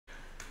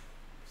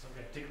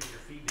gonna tickle your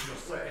feet and go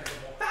suck into the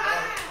wall.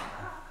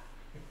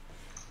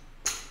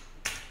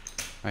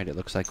 All right, it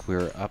looks like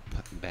we're up,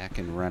 back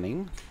and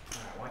running.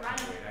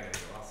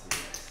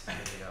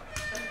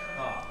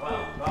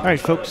 All right,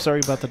 folks, sorry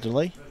about the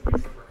delay.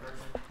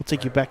 We'll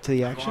take you back to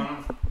the action.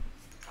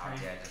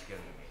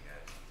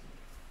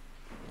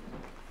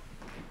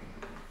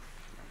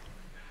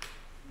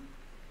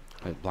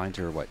 Blinds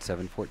are what,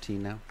 7-14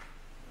 now?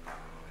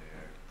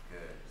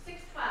 6-12.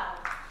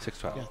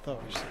 6-12. Yeah, I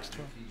thought we were 6-12.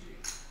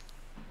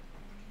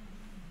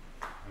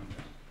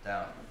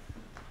 Down.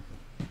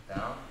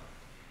 Down.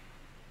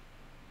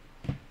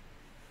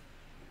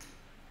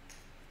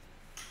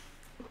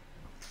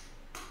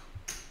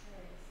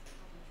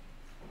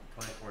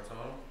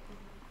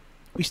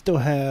 We still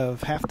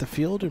have half the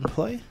field in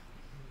play.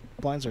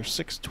 Blinds are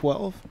 6-12.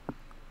 Well,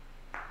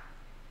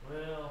 I'm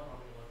gonna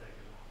let that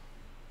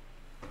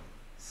go.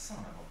 Son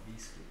of a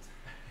biscuit.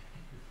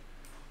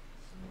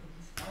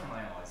 Why am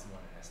I always the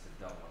one that has to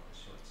double up the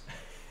shorts?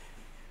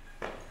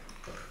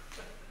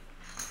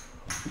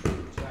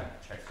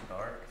 Check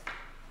start.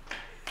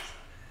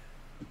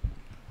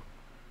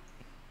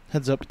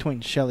 Heads up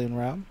between Shelly and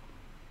Rob.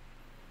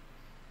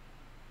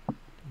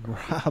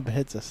 Rob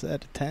hits a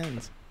set of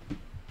 10s.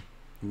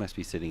 He must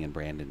be sitting in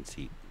Brandon's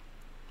seat.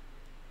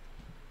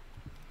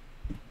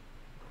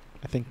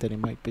 I think that he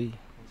might be. We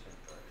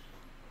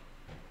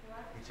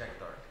check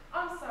dark.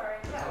 I'm sorry.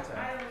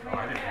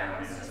 Yeah, I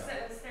was just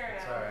sitting staring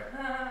at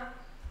him.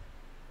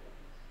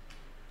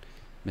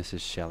 Mrs.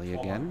 Shelley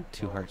again.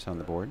 2 hearts on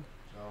the board.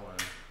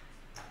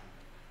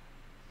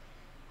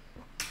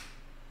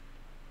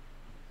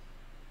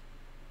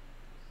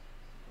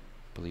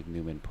 I believe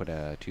Newman put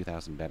a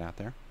 2,000 bet out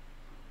there.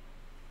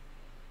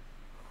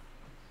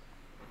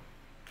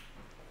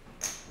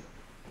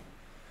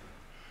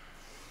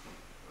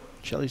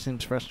 Shelly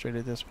seems frustrated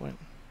at this point.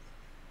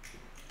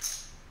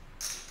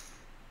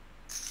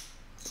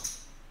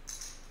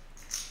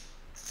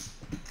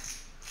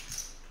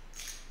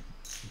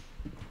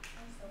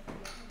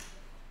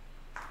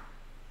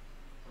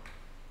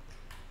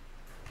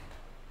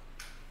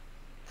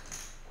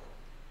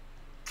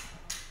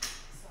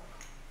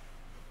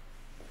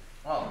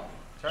 Oh,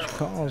 She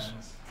calls.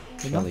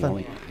 Shelley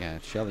only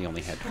had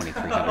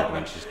 2,300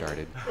 when she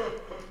started.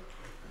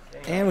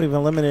 And we've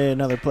eliminated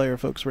another player,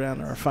 folks. We're down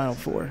to our final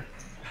 4.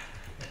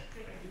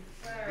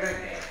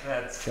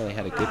 Shelley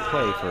had a good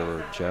play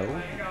for Joe.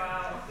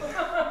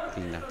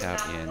 Being knocked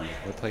out in,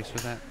 what place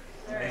was that?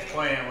 He's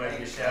playing with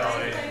you,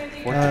 Shelly.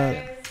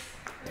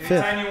 Fifth.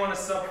 Anytime you want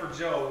to sub for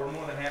Joe, we're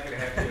more than happy to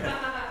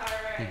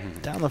have you.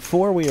 Down to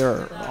 4, we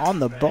are on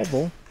the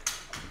bubble.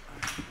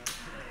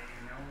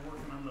 Now we're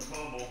working on the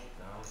bubble.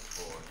 down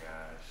 4,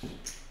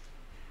 guys.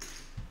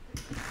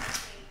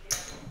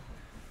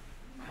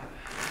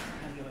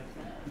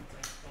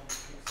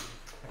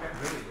 I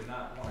really did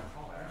not want to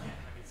call that.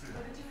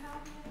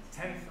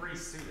 10-3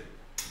 suited.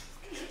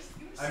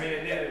 I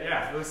mean,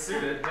 yeah, it was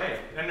suited. Hey,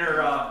 and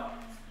they're,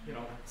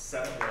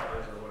 7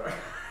 dollars or whatever.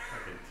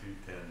 Fucking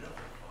 210.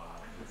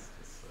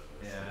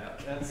 Yeah,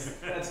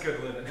 that's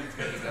good living.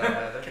 Good to go,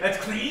 Heather. That's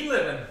clean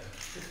living.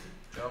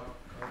 Go.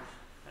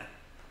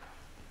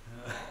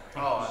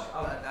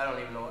 Oh, I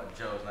don't even know what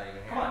Joe's not even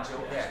here. Come on,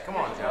 Joe. Yeah, come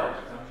on, Joe.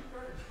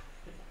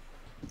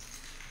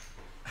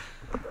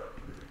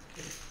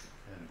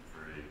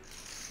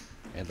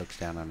 10-3. Ed looks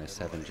down on his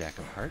 7 jack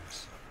of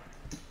hearts.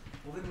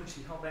 Well, then when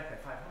she held back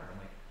at 500, I'm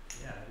like,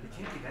 Yeah, it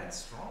can't be that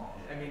strong.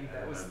 I mean,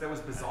 that was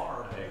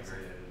bizarre. I agree.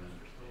 I didn't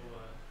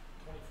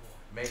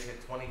So, 24. Make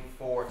it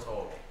 24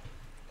 total.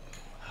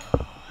 No 10-3,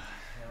 I'll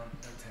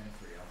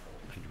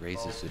fold. It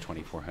raises to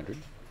 2,400.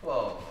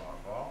 12 on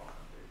ball.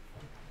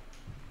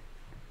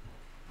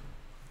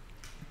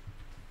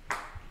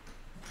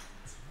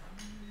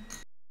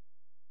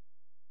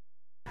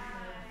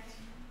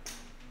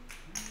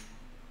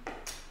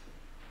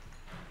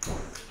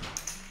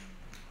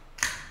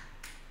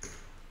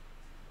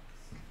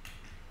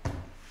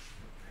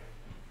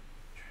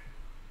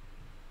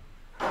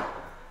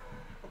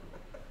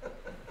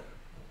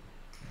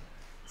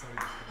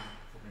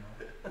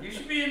 You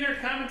should be in there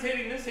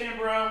commentating this hand,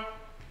 bro.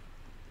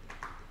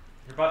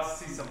 You're about to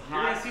see some You're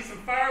gonna hot. see some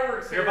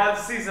fireworks You're here. about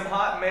to see some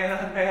hot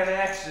man-on-man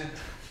action.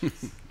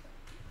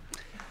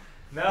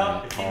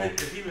 No, If Paul- he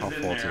was Paul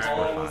in folds there, his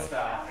all 4-5. will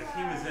stop. if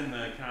he was in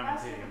the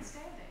commentating,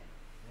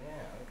 Yeah.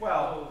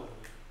 Well,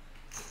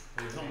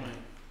 it was only.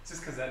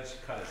 just because that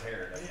cut his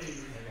hair. Yeah, Doesn't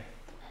you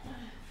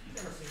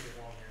never seen your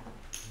long hair.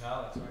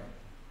 No, that's right.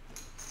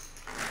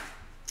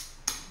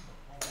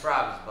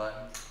 Rob's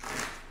button.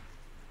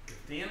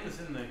 If Dan was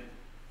in the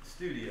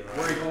studio,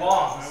 Where he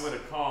belongs. I would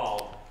have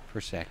called.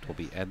 First act will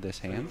be Ed this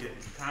So you hand. get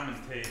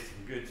commentate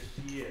some good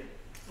shit.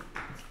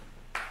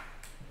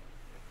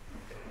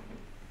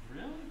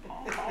 Really?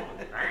 Paul was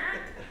that?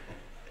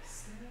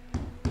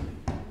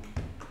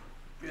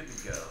 Good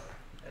to go.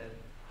 Ed.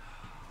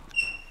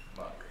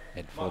 Buck.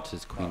 Ed folds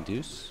his queen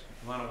deuce.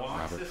 You wanna walk,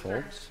 Robert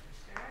sister? folds.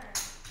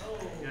 Oh,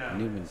 yeah.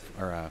 Newman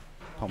Paul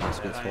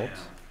Moskowitz I folds.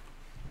 am.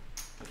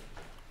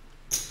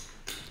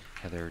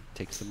 Heather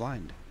takes the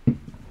blind.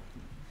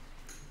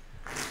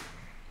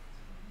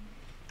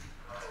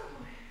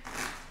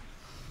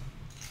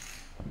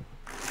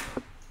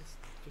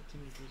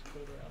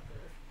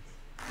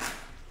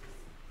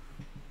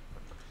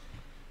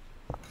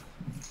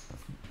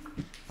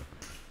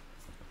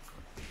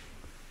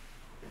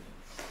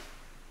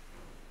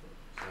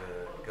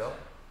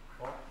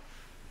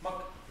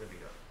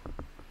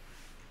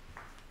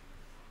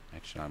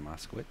 action on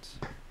Moskowitz.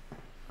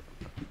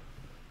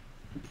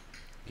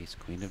 Ace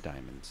queen of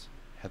diamonds.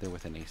 Heather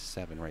with an ace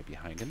 7 right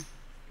behind him.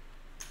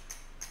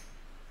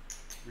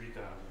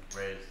 3,000.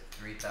 Raise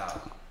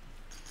 3,000.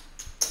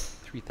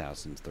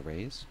 3,000's the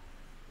raise.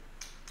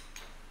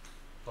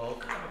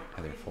 Fold.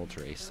 Heather folds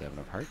her ace 7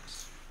 of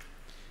hearts.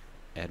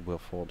 Ed will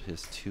fold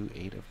his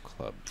 2-8 of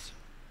clubs.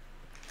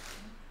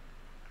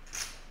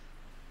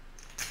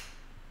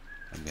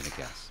 I'm gonna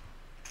guess.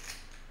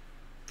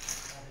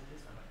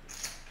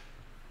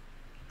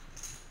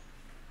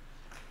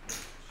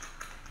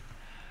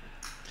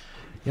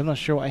 Yeah, I'm not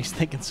sure why he's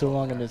taking so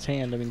long in his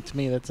hand. I mean, to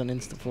me, that's an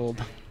instant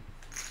fold.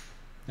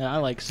 And I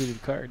like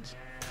suited cards.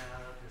 Yeah,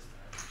 not this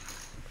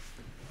time.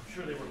 I'm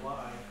sure they were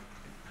live.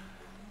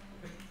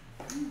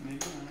 Maybe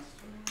not.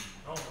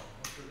 Oh, no,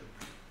 I'm sure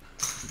they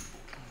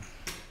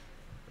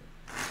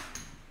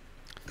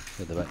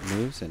So the button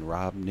moves, and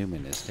Rob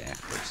Newman is to act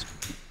first.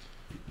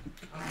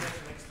 I'll catch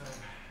you next time.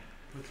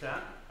 What's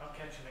that? I'll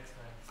catch you next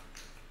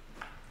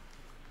time.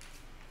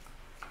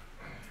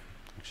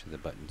 Actually, the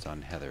button's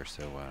on Heather,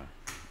 so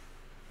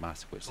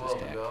Moskowitz is Well,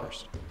 to act go.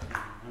 first.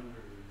 100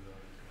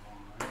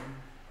 gone.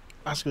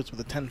 Moskowitz with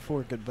a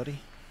 10-4, good buddy.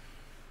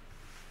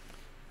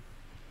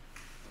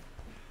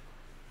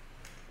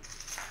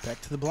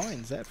 Back to the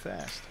blinds that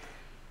fast.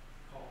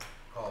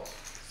 Call.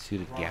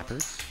 Suited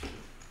gappers.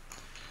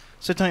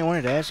 So, Tony, I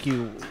wanted to ask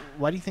you,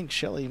 why do you think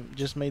Shelley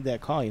just made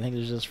that call? You think it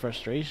was just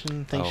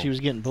frustration? Think she Oh. was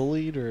getting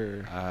bullied,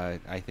 or?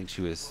 I think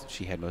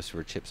she had most of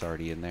her chips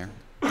already in there.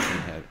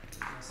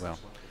 Well,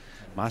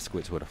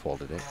 Moskowitz would have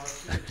folded it.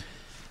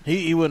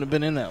 He wouldn't have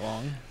been in that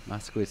long.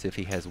 Moskowitz, if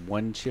he has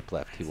one chip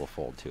left, he will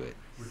fold to it.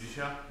 Would you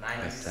shop?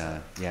 90.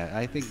 But, yeah,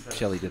 I think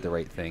Shelley did the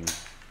right thing.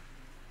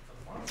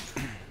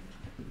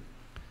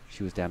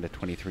 She was down to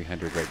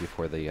 2,300 right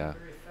before the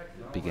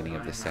beginning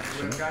of this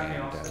section,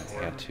 and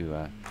had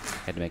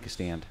to make a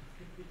stand.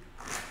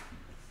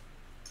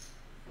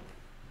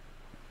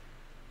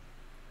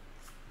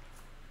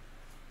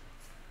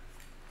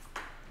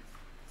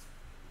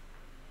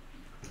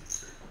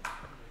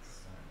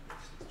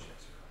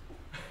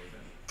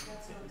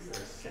 You're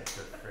such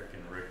a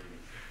frickin' rookie.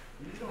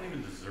 You don't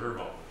even deserve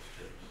all those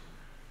chips.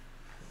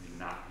 You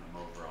knocking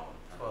them over all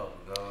the time.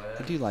 12. Go ahead.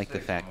 I do like the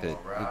 6 fact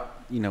that, more, Rob.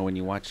 when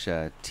you watch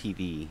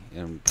TV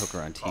and poker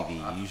on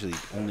TV, you usually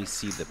only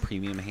see the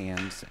premium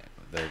hands,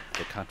 the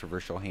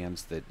controversial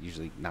hands that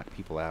usually knock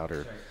people out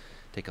or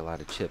take a lot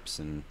of chips,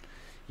 and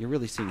you're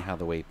really seeing how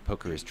the way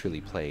poker is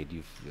truly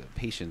played.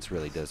 Patience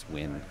really does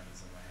win.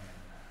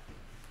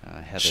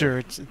 Heather, Sure,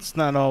 it's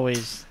not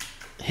always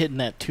hitting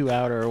that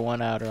 2-outer or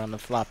 1-outer on the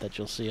flop that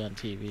you'll see on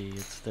TV.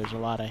 There's a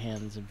lot of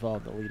hands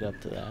involved that lead up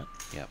to that.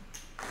 Yep.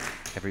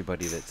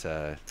 Everybody that's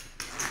a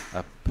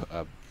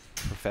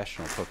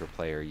professional poker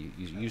player, you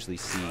usually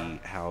see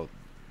how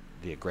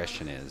the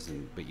aggression is,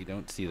 but you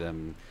don't see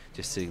them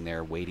just sitting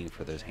there waiting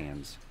for those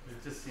hands.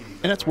 It just seems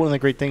And that's one of the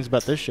great things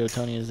about this show,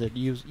 Tony, is that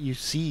you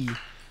see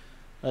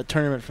a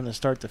tournament from the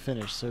start to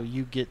finish. So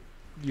you get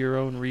your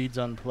own reads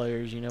on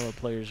players. You know what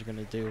players are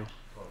going to do.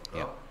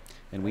 Yep.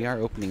 And we are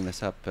opening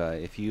this up.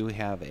 If you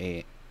have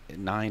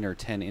 9 or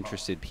 10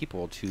 interested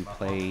people to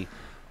play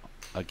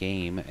a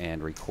game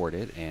and record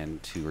it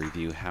and to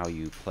review how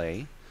you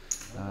play,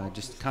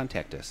 just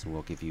contact us and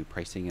we'll give you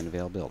pricing and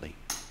availability.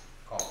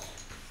 Call.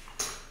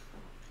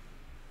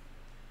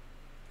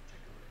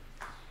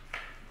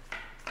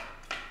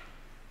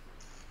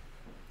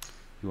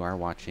 You are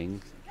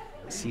watching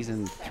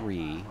Season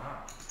 3,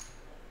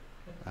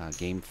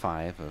 Game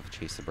 5 of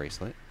Chase the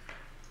Bracelet.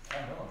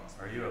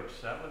 Are you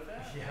upset with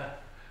that? Yeah.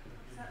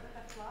 Is that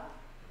with the flop?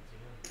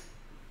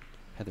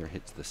 Heather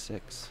hits the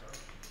 6.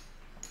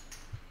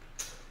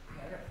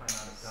 I gotta find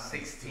out if Donna's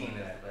 16 doing is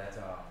that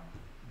that.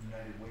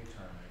 United Way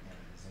tournament again.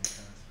 His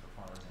insurance for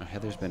farmers. Now,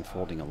 Heather's been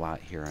folding a lot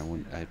here. I'd like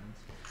to play him again.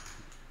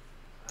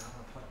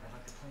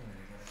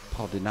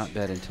 Paul did not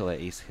bet until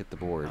that ace hit the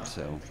board,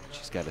 so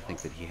she's got to think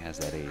that he has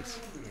that ace.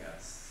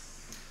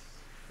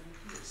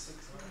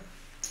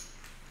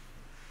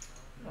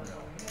 No, he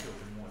can go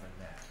for more than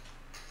that.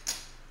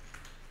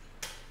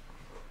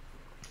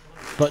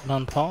 Button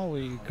on Paul.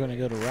 We're going to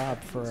go to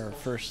Rob for our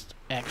first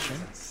action.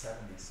 Like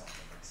 70 something,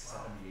 like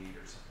 78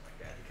 or something like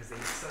that, because they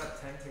set up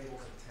 10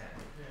 tables of 10,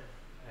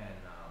 and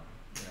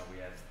we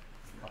had.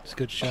 It's a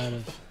good shot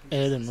of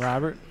Ed and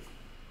Robert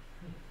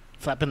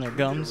flapping their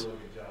gums. Did a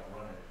really good job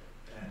running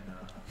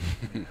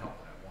it, and it helped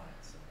when I won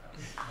it, so that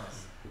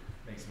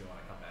makes me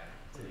want to come back.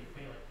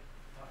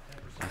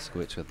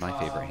 Moskowitz with my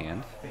favorite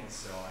hand. I think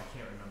so. I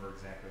can't remember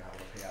exactly how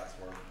the payouts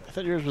were. I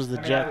thought yours was the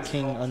I mean, I Jack was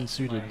King helped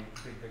unsuited. My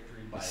big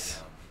victory by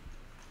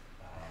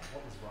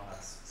what was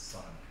Rod's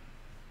son?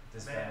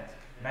 This Bennett.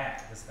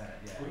 Matt. This Bennett.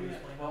 Yeah.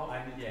 Well,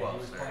 he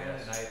was playing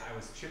it, and I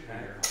was chip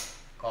leader,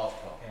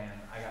 Call. and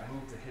I got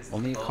moved to his.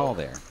 Only a call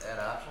there. That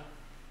option?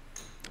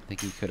 I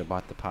think he could have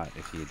bought the pot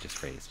if he had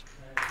just raised.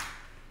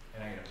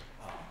 And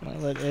I Might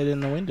let Ed in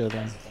the window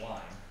then. that's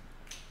blind.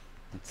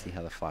 Let's see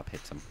how the flop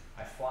hits him.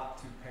 I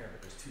flopped 2 pair,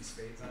 but there's 2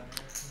 spades on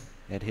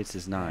there. Ed hits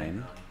his And,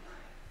 9,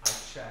 I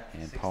check.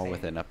 and Paul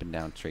with an up and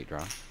down straight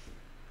draw.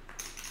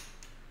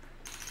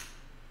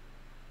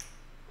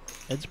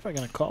 Ed's probably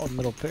gonna call a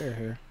middle pair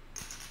here.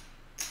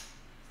 He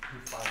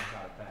finds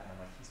out at bat, and I'm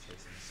like, he's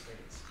chasing the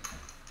spades.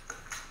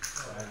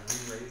 So I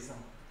re-raise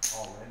them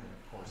all in, and of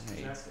course,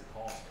 he Right. just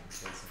calls me.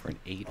 For an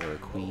 8 or a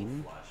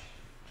queen.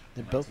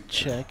 They both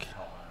check.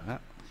 Ah,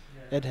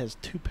 Ed has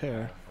 2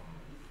 pair.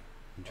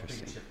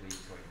 interesting. Chip lead to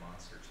a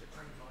monster chip.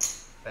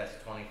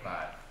 That's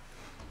 25.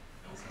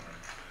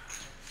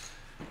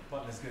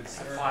 Button is good, I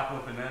sir. flop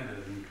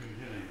open-ended and couldn't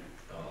hit anything.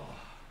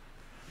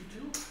 You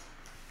too?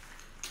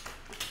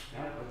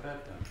 Yeah, put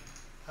that down.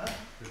 Huh?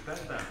 Put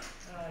that down. You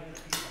got a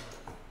piece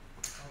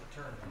on the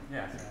turn.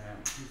 Yeah, so I have a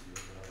piece of it,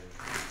 but I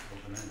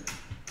open-ended.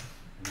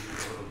 And you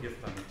get a little gift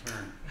on the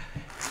turn.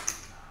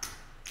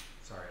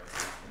 Sorry, I was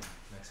talking.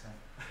 Next time.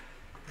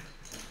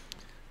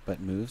 But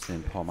moves,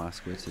 then Paul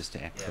Moskowitz is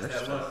to act Yeah,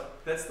 first.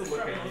 That's the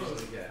look I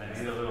usually get. I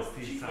need a little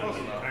piece on the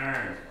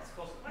turn. It's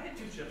close. I had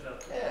 2 chips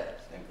out. Yeah,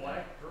 same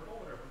Black, purple,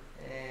 whatever.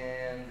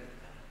 And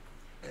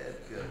that's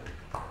good.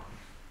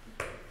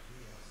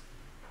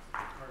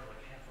 Cards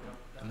like halfway up.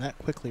 And that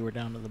quickly we're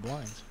down to the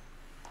blinds.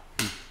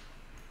 And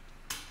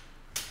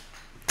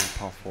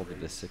Paul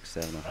folded to 6,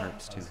 7 of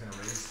hearts I too. was gonna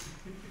raise.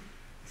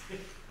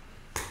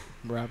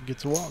 Rob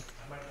gets a walk.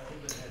 I might have a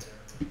little bit ahead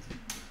there.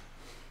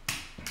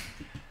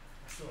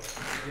 Still,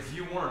 If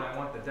you weren't, I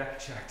want the deck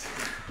checked.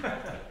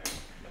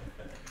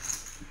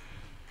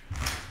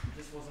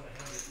 this wasn't a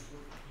hand that was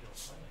worth,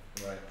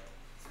 playing. Right.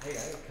 Hey, I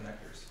have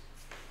connectors.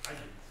 I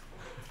did.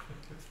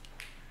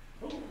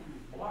 Oh,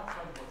 blocked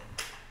by the button.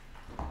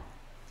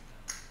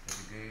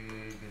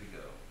 Good to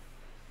go.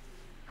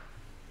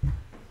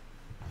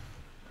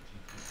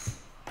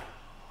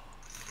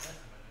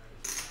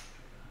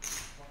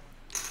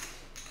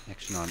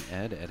 Action on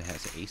Ed. Ed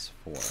has ace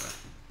 4. Always.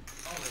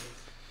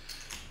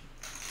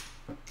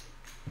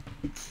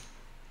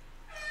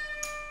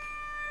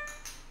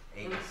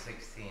 Eight to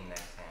 16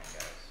 next hand,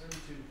 guys.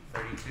 32.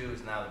 32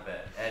 is now the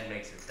bet. Ed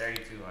makes it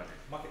 3,200.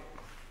 Muck it.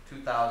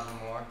 2,000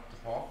 more to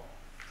Paul.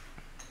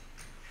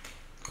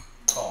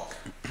 Calls.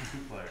 2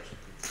 players.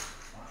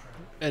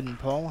 Ed and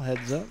Paul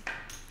heads up.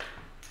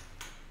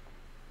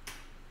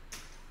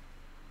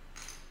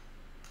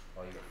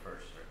 Well, you go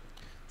first,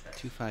 sir.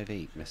 Check.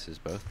 2-5-8 misses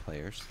both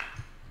players.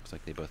 Looks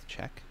like they both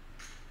check.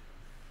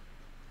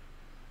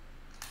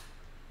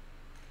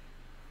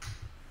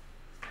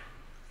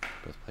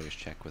 Both players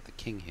check with the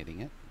king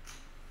hitting it.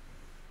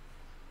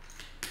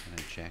 And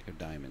a jack of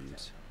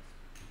diamonds.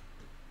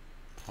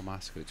 Paul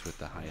Moskowitz with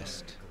the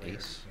highest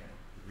ace.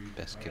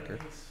 Best kicker.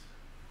 Gonna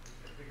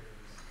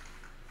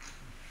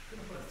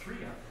put a 3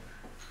 out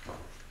there.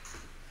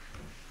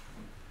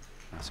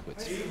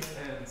 Moskowitz 8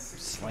 and 16.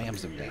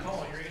 slams him Your down.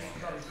 call, your ace is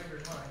probably bigger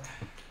than mine.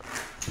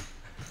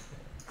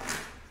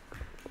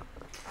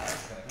 I was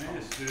gonna I come-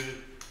 just suited.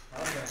 I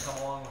was gonna come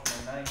along with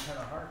my 9, 10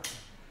 of hearts.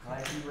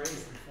 Glad he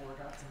raised before it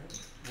got to me.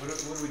 What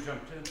do we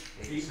jump to?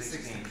 8 8 to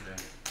 16. 16.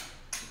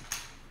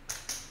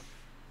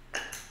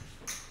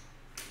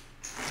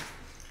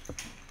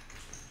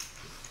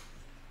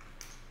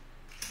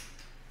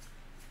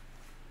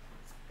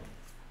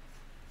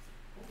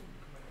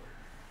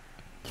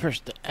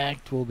 First to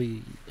act will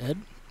be Ed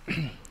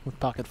with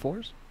pocket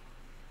 4s.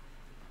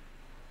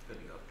 Good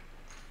to go.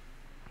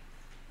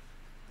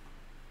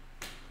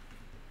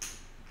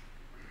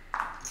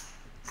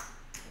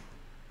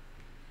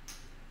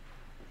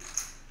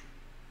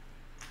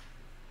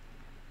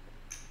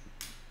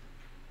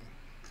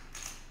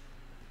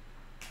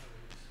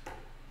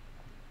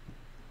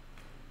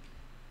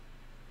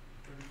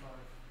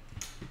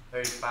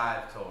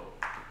 $35 total.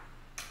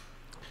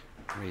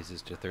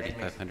 Raises to Ed makes it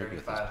 3,500 with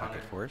his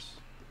pocket 3,500. 4s.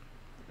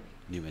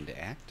 Newman to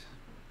act.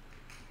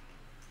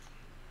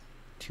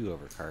 2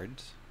 over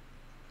cards.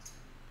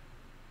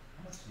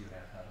 How much do you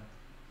have, Heather?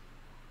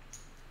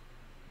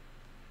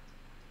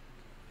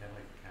 Yeah,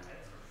 like kind of.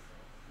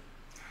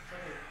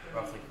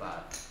 Roughly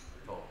 5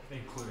 total.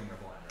 Including the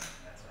blind, right?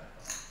 That's what I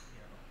thought.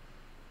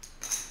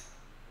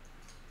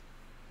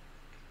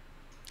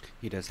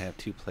 He does have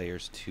 2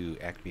 players to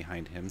act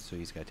behind him, so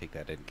he's got to take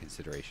that into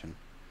consideration.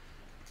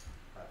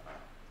 5.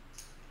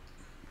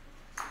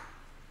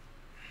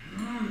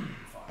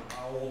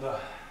 Old.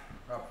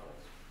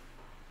 Ruffles.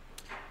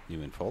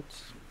 Newman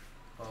folds.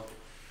 Well,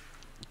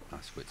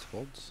 Moskowitz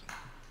folds.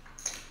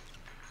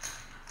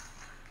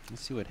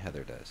 Let's see what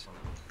Heather does.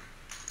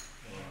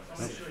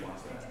 Nope.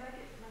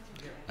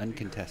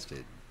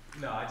 Uncontested.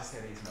 No, I just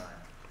had ace 9.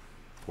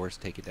 Force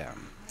take it down.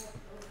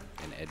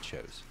 And Ed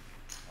shows.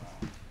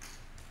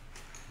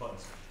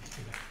 Buttons. I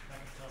can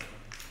tell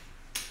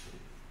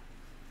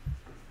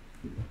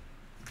you.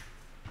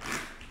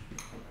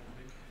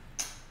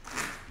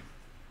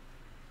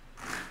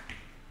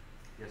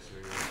 yes,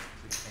 sir.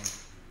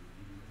 16.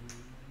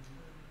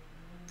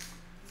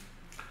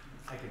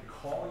 I could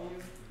call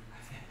you,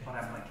 but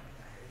I'm like,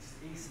 it's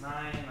ace 9.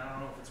 I don't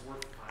know if it's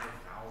worth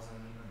 5,000.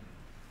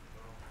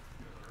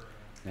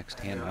 Next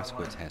hand,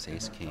 Moskowitz has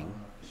ace king.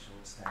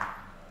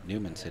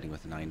 Newman sitting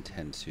with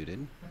 9-10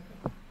 suited.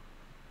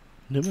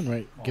 Newman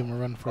might give him a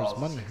run for his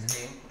Calls money here.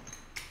 16.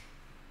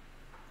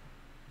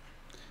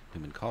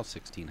 Newman calls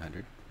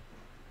 1,600.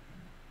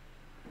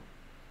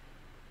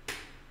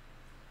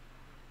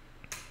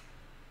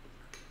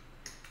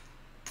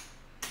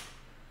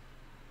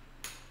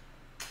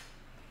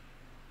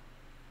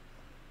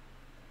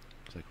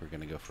 Looks like we're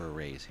going to go for a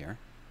raise here.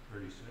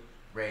 36.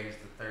 Raise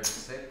to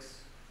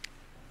 36.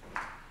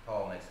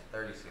 Paul makes it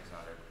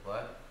 3,600 to play.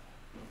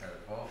 Another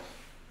call.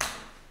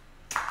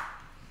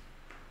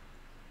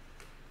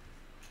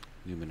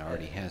 Newman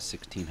already has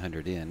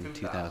 1,600 in,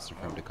 2,000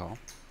 for him to call.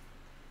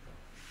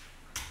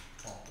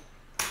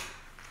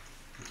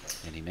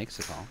 And he makes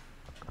a call.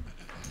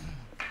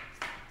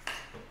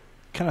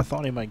 Kind of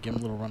thought he might give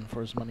him a little run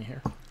for his money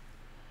here.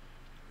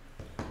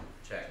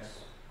 Checks.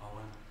 All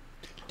in.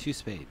 2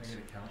 spades.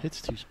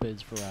 Hits 2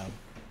 spades for Rob.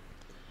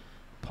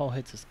 Paul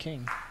hits his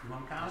king. You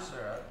want to Yes, count?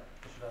 sir.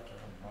 Push it up to him.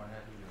 More than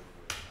happy to do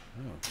it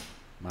for you. Oh,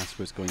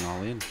 Moskowitz going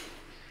all in.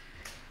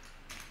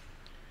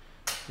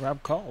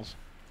 Rob calls.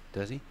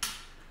 Does he?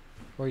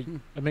 Or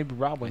or maybe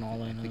Rob went I all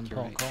thi- I in and think then you're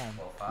Paul right. called.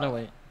 12-5. No,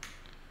 wait.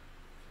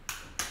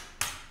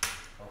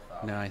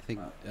 12,000. No, I think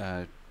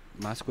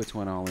Moskowitz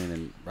went all in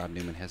and Rob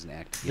Newman hasn't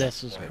acted yet.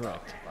 This is but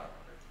correct.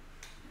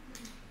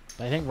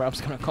 But I think Rob's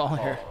going to call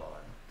here.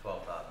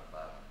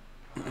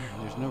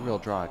 12,500. There's no real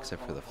draw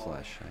except for the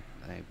flush.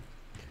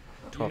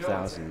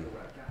 12,000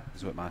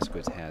 is what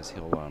Moskowitz has.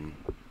 He'll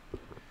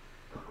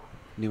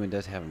Newman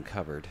does have him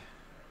covered.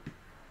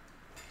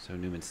 So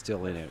Newman's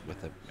still in it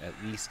with at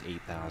least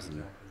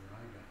 8,000.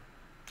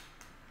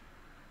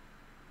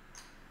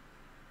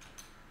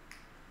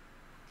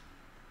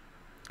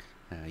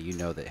 You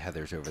know that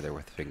Heather's over there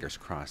with fingers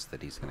crossed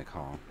that he's going to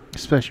call.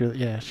 Especially,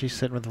 yeah, she's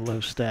sitting with a low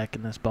stack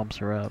and this bumps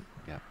her up.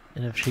 Yeah.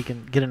 And if she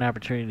can get an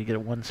opportunity to get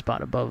it 1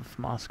 spot above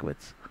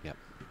Moskowitz. Yep.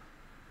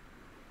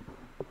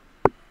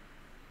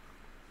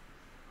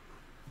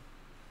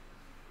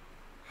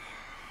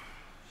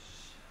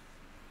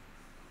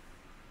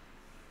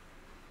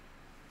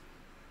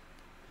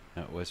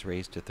 Now it was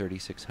raised to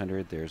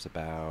 3,600. There's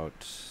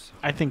about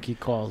I think he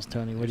calls,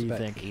 Tony. What do you about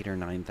think? 8 or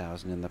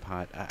 9,000 in the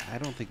pot. I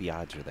don't think the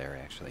odds are there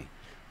actually.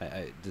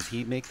 Does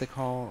he make the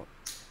call?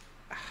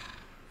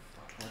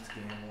 Let's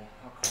gamble.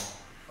 I'll call.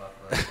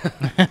 Fuck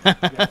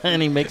that.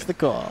 And he makes the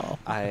call.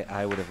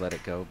 I would have let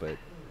it go, but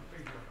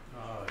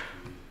Oh,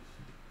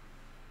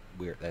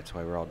 that's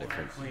why we're all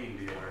different. Clean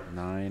dealer.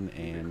 9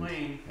 and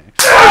Clean.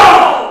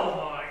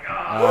 Oh my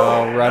god!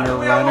 oh, runner.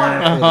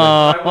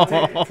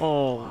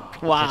 Oh,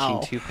 wow.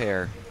 Catching 2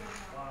 pair.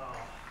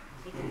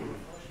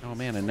 Oh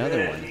man,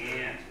 another one.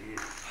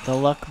 The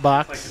luck Like a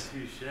box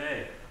touche.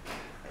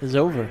 is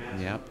over.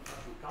 Yep.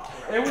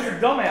 It was a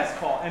dumbass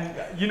call,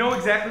 and you know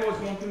exactly what was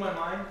going through my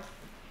mind?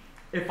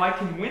 If I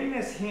can win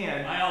this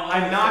hand,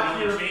 I knock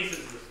your...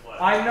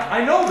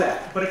 I know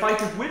that, but if I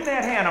could win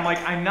that hand, I'm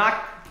like, I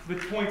knock the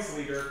points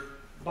leader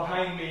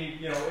behind me,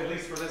 you know, at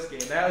least for this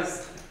game. That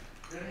was...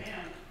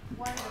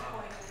 One of the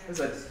points. That's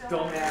a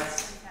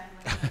dumbass.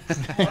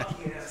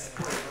 Yes,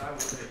 I would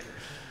take it.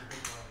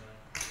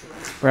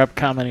 Rob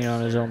commenting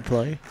on his own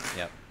play.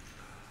 Yep.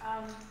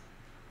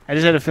 I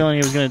just had a feeling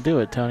he was going to do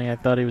it, Tony. I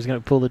thought he was going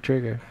to pull the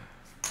trigger.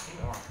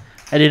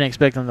 I didn't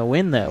expect him to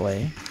win that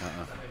way.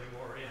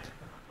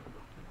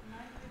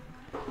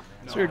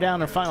 So we're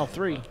down to final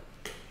 3.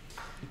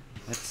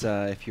 That's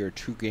if you're a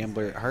true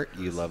gambler at heart,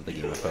 you love the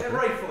game of And poker.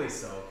 rightfully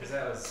so, because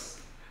that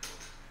was...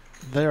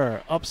 There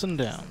are ups and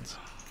downs.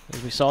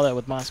 As we saw that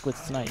with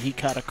Moskowitz tonight. He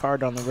caught a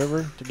card on the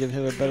river to give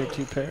him a better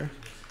 2 pair.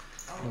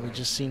 And we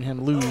just seen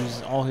him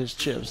lose all his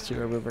chips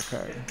to a river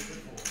card.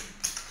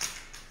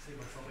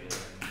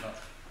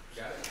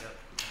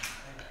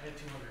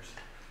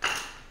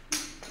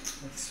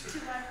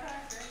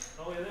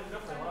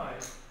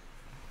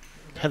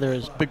 Heather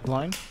is big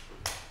blind.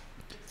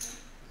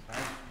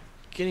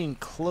 Getting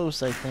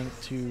close, I think,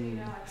 to...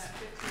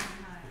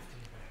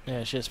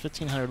 Yeah, she has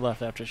 1,500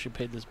 left after she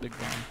paid this big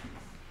blind.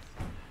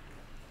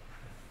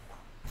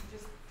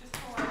 Just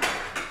pull on.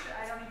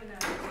 I don't even know.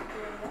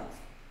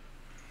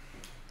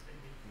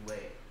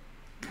 Wait.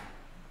 Not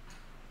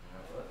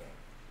looking.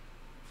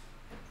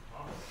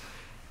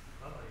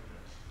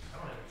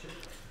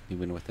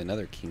 Newman with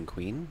another king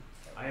queen.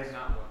 I have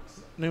not won.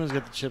 So. Newman's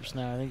got the chips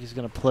now. I think he's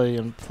going to play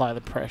and apply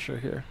the pressure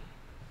here.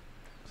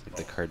 Looks like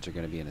the cards are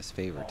going to be in his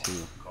favor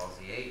too. Calls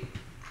the 8.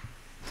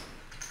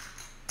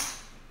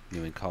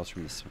 Newman calls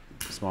from the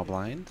small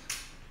blind.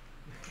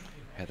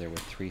 Heather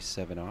with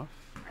 3-7 off.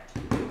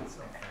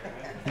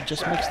 He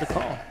just makes the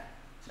call.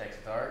 Checks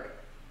dark.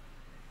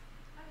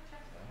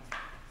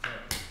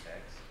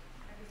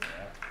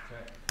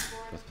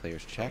 Both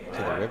players check to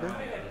the river.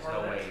 There's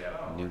no way you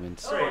have.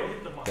 Newman's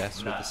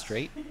best with the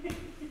straight.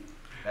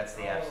 That's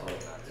the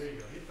absolute nuts. There you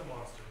go. Hit the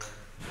monster there.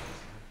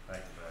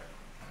 Thank you, Brad.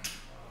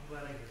 I'm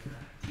glad I did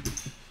that.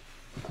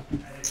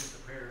 I did just a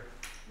pair.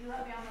 You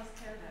let me almost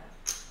tear that.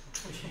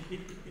 So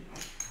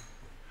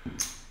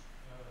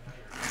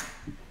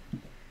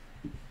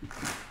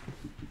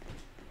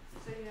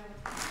you know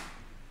what's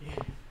Yeah.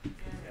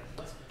 Yeah,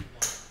 less than one.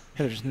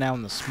 Heather's now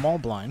in the small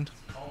blind.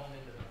 Calling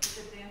into the. it's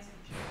a dancing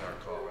chick. Dark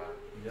call, Rob.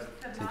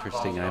 It's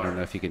interesting. I don't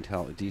know if you can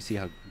tell. Do you see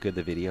how good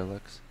the video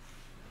looks?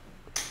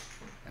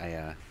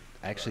 I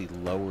actually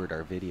lowered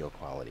our video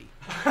quality,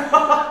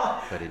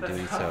 but in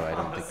doing so, I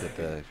don't think that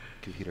the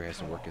computer has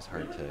to work as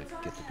hard to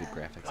get the good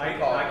graphics. I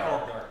called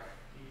called dark.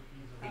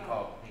 He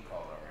called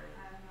already.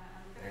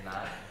 You're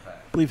not? Okay.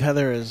 believe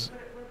Heather is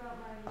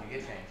You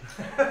get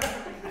change.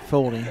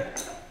 folding. Damn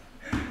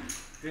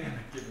it,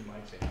 give me my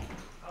change.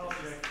 I'll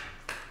check.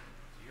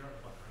 You're on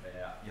the button, right?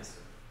 Yeah, yes,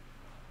 sir.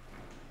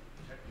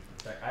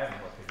 Check. I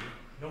haven't looked at you.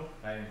 Nope.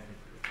 I didn't think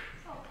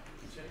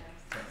you Check.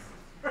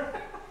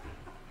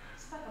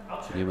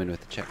 I'll check. Newman with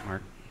the check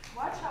mark.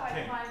 Watch how I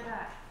Okay. climb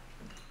back.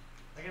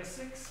 I got a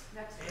 6.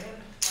 Next And? one.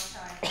 Watch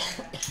how I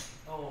climb back.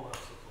 Oh, that's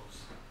so close.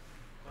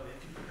 Oh, they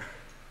have 2 pair.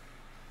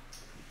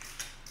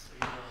 So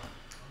you're on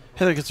the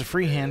Heather gets a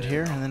free hand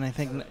here, and then I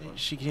think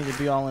she can either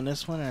be all in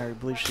this one, or I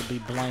believe she'll be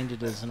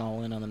blinded as an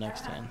all in on the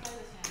next hand. Play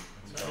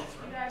this hand.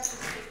 You guys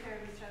just take care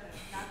of each other.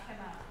 Knock him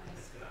out,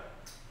 please.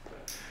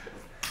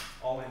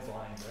 all in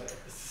blind, right?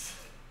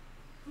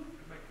 Come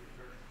back to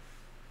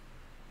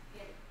the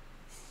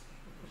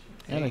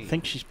turn. And I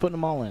think she's putting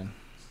them all in.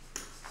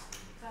 Is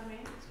that me?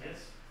 Yes.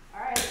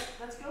 All right,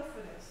 let's go for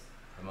this.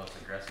 The most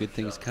aggressive. Good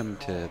things shove. come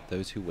to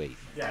those who wait.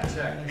 Yeah,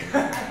 check. Business.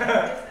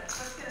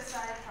 Let's get a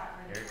side pot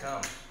ready. Here it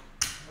comes.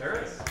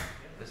 There is.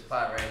 This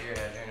pot right here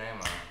has your name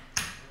on it.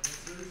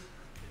 This is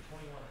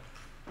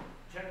 21.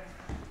 Check.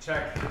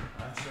 Check.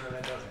 I'm sure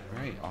that does it.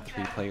 All right, all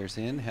 3 players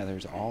in.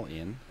 Heather's all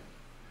in.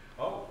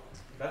 Oh,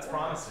 that's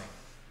promising.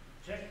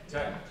 Check.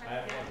 Check. I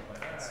have one.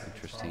 That's Check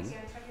interesting.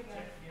 again, check again.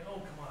 Check. Yeah, oh,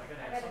 come on. I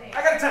gotta I have got an something. eight.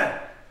 I got a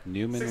 10.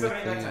 Newman 6, with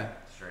 7, 8, 9, 10.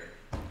 the Straight.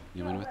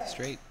 Newman with the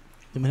straight.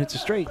 The minutes are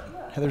straight.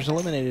 Heather's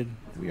eliminated.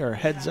 We are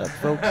heads up,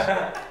 folks.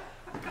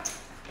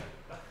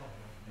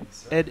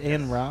 Ed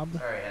and Rob,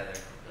 Sorry, Heather.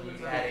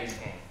 You had ace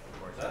king, of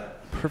course.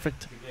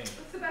 perfect. Good game.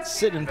 What's the best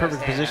Sit hand in I've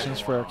perfect ever seen? positions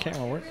for our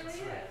camera work. It really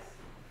is.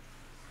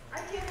 I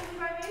can't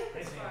believe I made it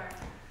this far. Good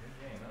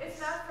game. That It's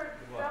was- not for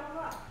Good luck. dumb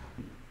luck.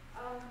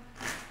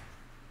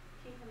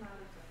 Keep him out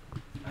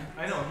of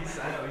I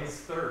know he's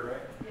third, right?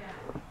 it. Yeah.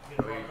 You get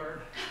a draw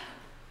card?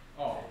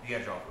 Oh. You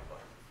gotta draw for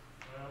play.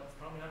 Well, it's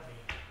probably not me.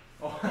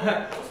 Oh,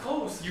 that was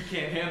close. You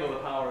can't handle the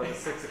power of the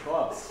 6 of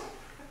clubs.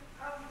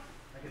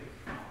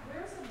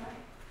 Where's the mic?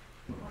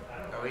 I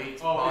don't know. Are we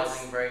Oh, pausing,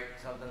 it's- break,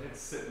 something? It's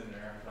sitting in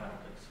there. I don't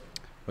think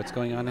so. What's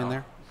going on in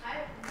there?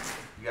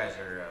 You guys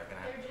are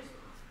gonna They're just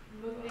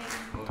moving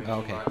moving Oh,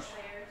 too okay. much.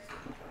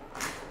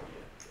 players.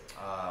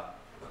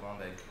 Come on,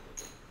 babe.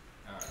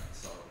 Alright,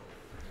 so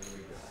here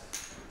we go.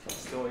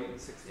 Still 8 and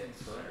 16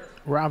 for there.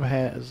 Rob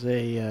has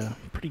a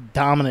pretty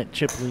dominant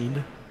chip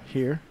lead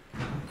here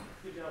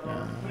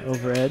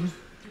over Ed.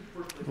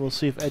 We'll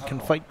see if Ed can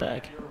fight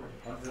back.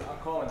 I'm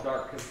calling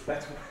dark because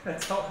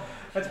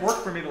that's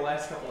worked for me the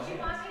last couple of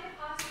hands.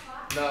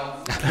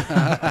 No.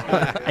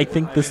 I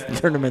think this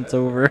tournament's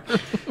over.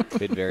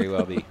 Could very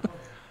well be.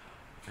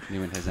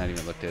 Newman has not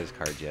even looked at his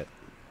cards yet.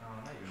 Oh,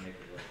 I'm not even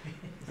making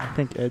it. I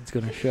think Ed's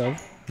going to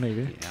shove,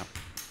 maybe. Yeah.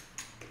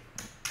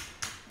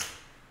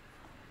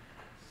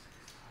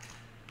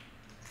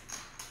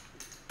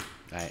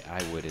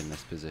 I would in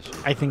this position.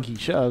 I think he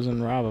shoves,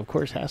 and Rob, of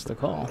course, has to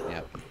call.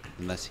 Yep.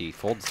 Unless he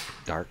folds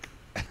dark.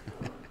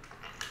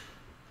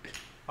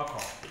 I'll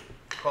call.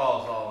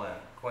 Calls all in.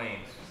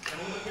 Queens.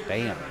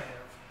 Bam.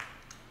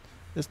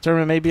 This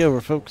tournament may be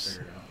over, folks.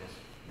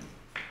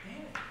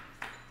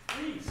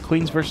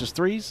 Queens versus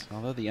threes.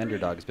 Although the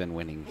underdog's been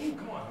winning.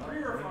 Come on, 3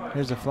 or 5.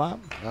 Here's a flop.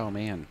 Oh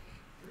man.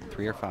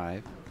 3 or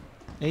 5.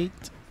 8.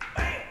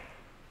 I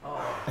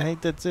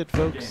think that's it,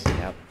 folks.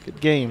 Yep.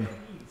 Good game.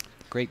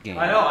 Great game.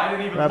 I know, I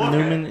didn't even Rob look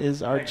Newman at it.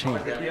 is our Thank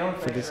champ you.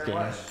 for this game.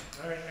 All right,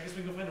 I guess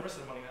we can go find the rest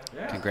of the money now.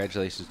 Yeah.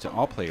 Congratulations to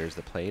all players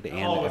that played and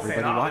Oh,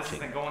 everybody saying, watching. This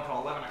isn't going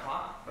till 11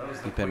 o'clock.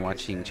 You've been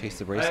watching Chase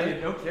the Hey,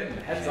 Bracelet. no kidding.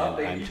 Heads And up,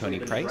 they I'm usually Tony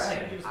been Price.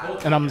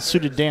 dragging. And I'm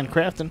suited Dan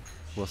Crafton.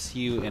 We'll see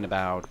you in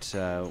about,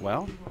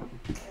 well,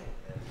 Yeah,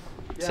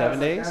 7 it's like,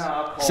 days?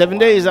 I'll call 7 one.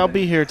 days, I'll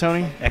be here,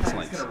 Tony.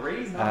 Excellent. He's gonna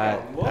raise, now I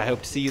gotta look. I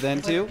hope to see you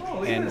then too, Oh,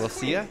 look at and this we'll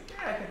see you. queen.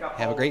 Yeah, I think I'll Have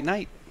a call. great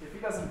night. If he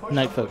doesn't push,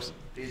 Night, I'll folks.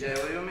 DJ,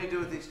 what do you want me to do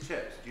with these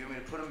chips? Do you want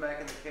me to put them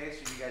back in the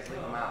case or do you guys leave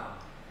them out?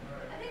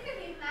 I think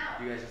they leave them out.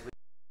 Do you guys just leave